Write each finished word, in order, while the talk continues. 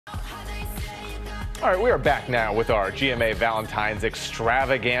All right, we are back now with our GMA Valentine's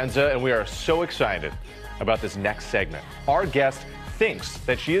extravaganza, and we are so excited about this next segment. Our guest thinks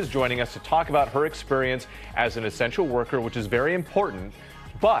that she is joining us to talk about her experience as an essential worker, which is very important,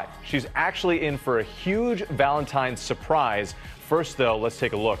 but she's actually in for a huge Valentine's surprise. First, though, let's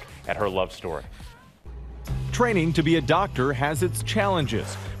take a look at her love story. Training to be a doctor has its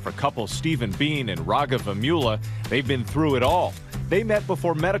challenges. For couple Steven and Raaga Vemula, they've been through it all. They met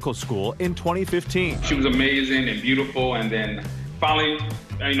before medical school in 2015. She was amazing and beautiful, and then finally,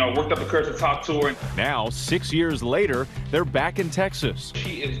 worked up the courage to talk to her. Now, 6 years later, they're back in Texas.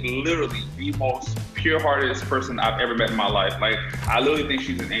 She is literally the most pure-hearted person I've ever met in my life. Like, I literally think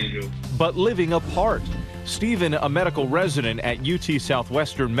she's an angel. But living apart. Steven, a medical resident at UT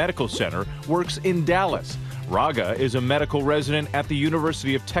Southwestern Medical Center, works in Dallas. Raaga is a medical resident at the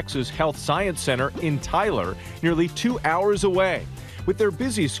University of Texas Health Science Center in Tyler, nearly 2 hours away. With their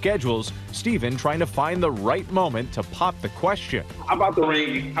busy schedules, Steven trying to find the right moment to pop the question. I'm about to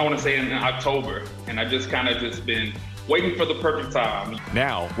ring, I want to say in October, and I just been waiting for the perfect time.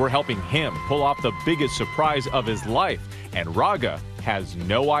 Now we're helping him pull off the biggest surprise of his life, and Raaga has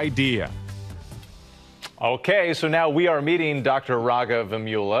no idea. Okay, so now we are meeting Dr. Raaga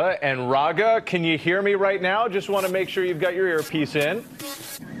Vemula. And Raaga, can you hear me right now? Just want to make sure you've got your earpiece in.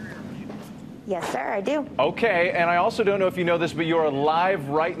 Yes, sir, I do. Okay, and I also don't know if you know this, but you are live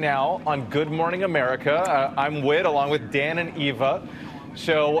right now on Good Morning America. I'm Whit, along with Dan and Eva.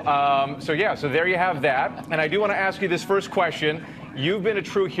 So there you have that. And I do want to ask you this first question. You've been a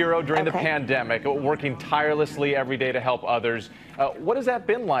true hero during the pandemic, working tirelessly every day to help others. What has that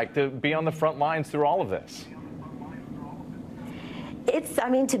been like to be on the front lines through all of this?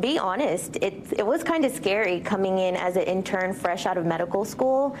 To be honest, it was kind of scary coming in as an intern fresh out of medical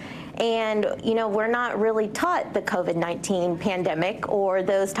school. And, we're not really taught the COVID-19 pandemic or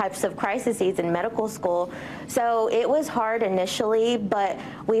those types of crises in medical school. So it was hard initially, but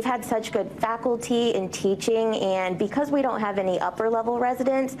we've had such good faculty in teaching. And because we don't have any upper level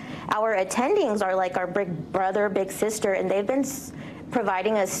residents, our attendings are like our big brother, big sister, and they've been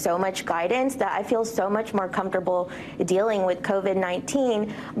providing us so much guidance that I feel so much more comfortable dealing with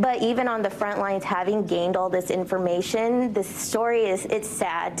COVID-19. But even on the front lines, having gained all this information, the story it's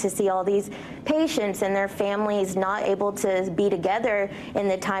sad to see all these patients and their families not able to be together in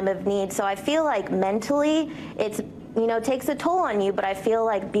the time of need. So I feel like mentally it takes a toll on you, but I feel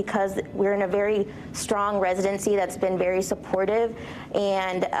like because we're in a very strong residency that's been very supportive,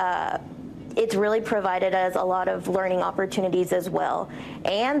 and it's really provided us a lot of learning opportunities as well.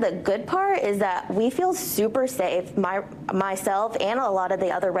 And the good part is that we feel super safe, myself and a lot of the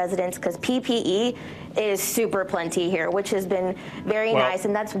other residents, because PPE is super plenty here, which has been very nice.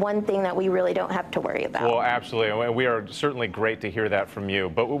 And that's one thing that we really don't have to worry about. Well, absolutely. We are certainly great to hear that from you.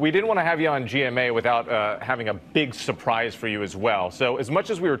 But we didn't want to have you on GMA without having a big surprise for you as well. So as much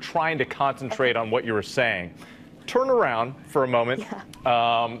as we were trying to concentrate on what you were saying, turn around for a moment.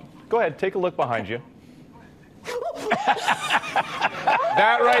 Yeah. Go ahead, take a look behind you.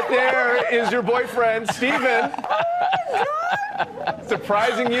 That right there is your boyfriend, Steven. Oh,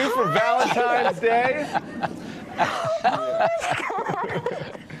 surprising you for Valentine's Day.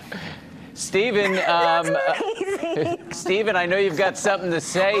 Steven, Steven, I know you've got something to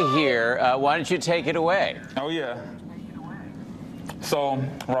say here. Why don't you take it away? Oh, yeah. So,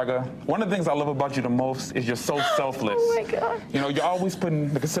 Raaga, one of the things I love about you the most is you're so selfless. Oh my God. You're always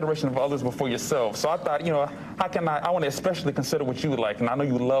putting the consideration of others before yourself. So I thought, I want to especially consider what you like, and I know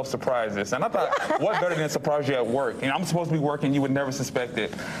you love surprises. And I thought, what better than surprise you at work? I'm supposed to be working, you would never suspect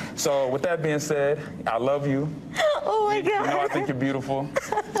it. So with that being said, I love you. Oh my God. I think you're beautiful.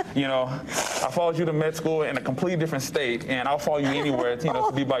 I followed you to med school in a completely different state, and I'll follow you anywhere,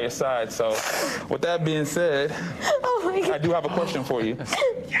 to be by your side. So with that being said, oh my God. I do have a question for you.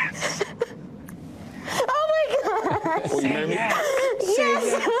 Yes. Oh my God. Will you marry me?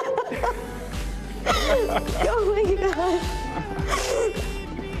 Yes. Oh my God. Oh my God.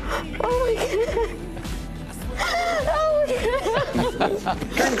 Oh my God.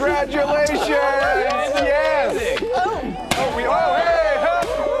 Congratulations! Yes!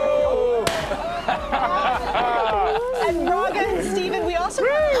 And Raaga and Steven, we also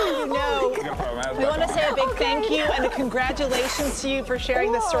we want to say a big thank you and a congratulations to you for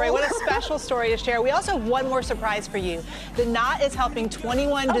sharing this story. What a special story to share. We also have one more surprise for you. The Knot is helping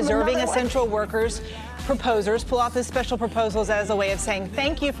 21 deserving essential workers proposers pull off these special proposals as a way of saying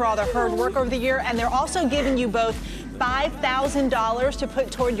thank you for all their hard work over the year. And they're also giving you both $5,000 to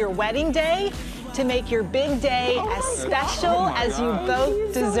put toward your wedding day to make your big day as special as you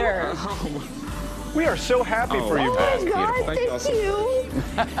both deserve. We are so happy for you both. Oh my God, thank you.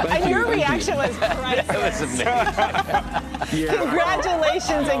 And your reaction was priceless. That was amazing.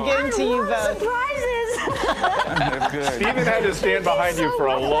 Congratulations again to you both. Surprises. That's good. Steven had to stand behind you for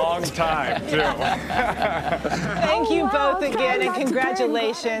a long time, too. Thank you wow, both I'm again, trying and not to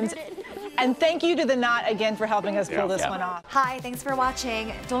congratulations. And thank you to the Knot again for helping us pull this one off. Hi, thanks for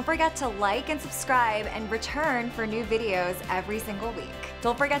watching. Don't forget to like and subscribe and return for new videos every single week.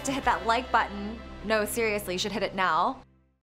 Don't forget to hit that like button. No, seriously, you should hit it now.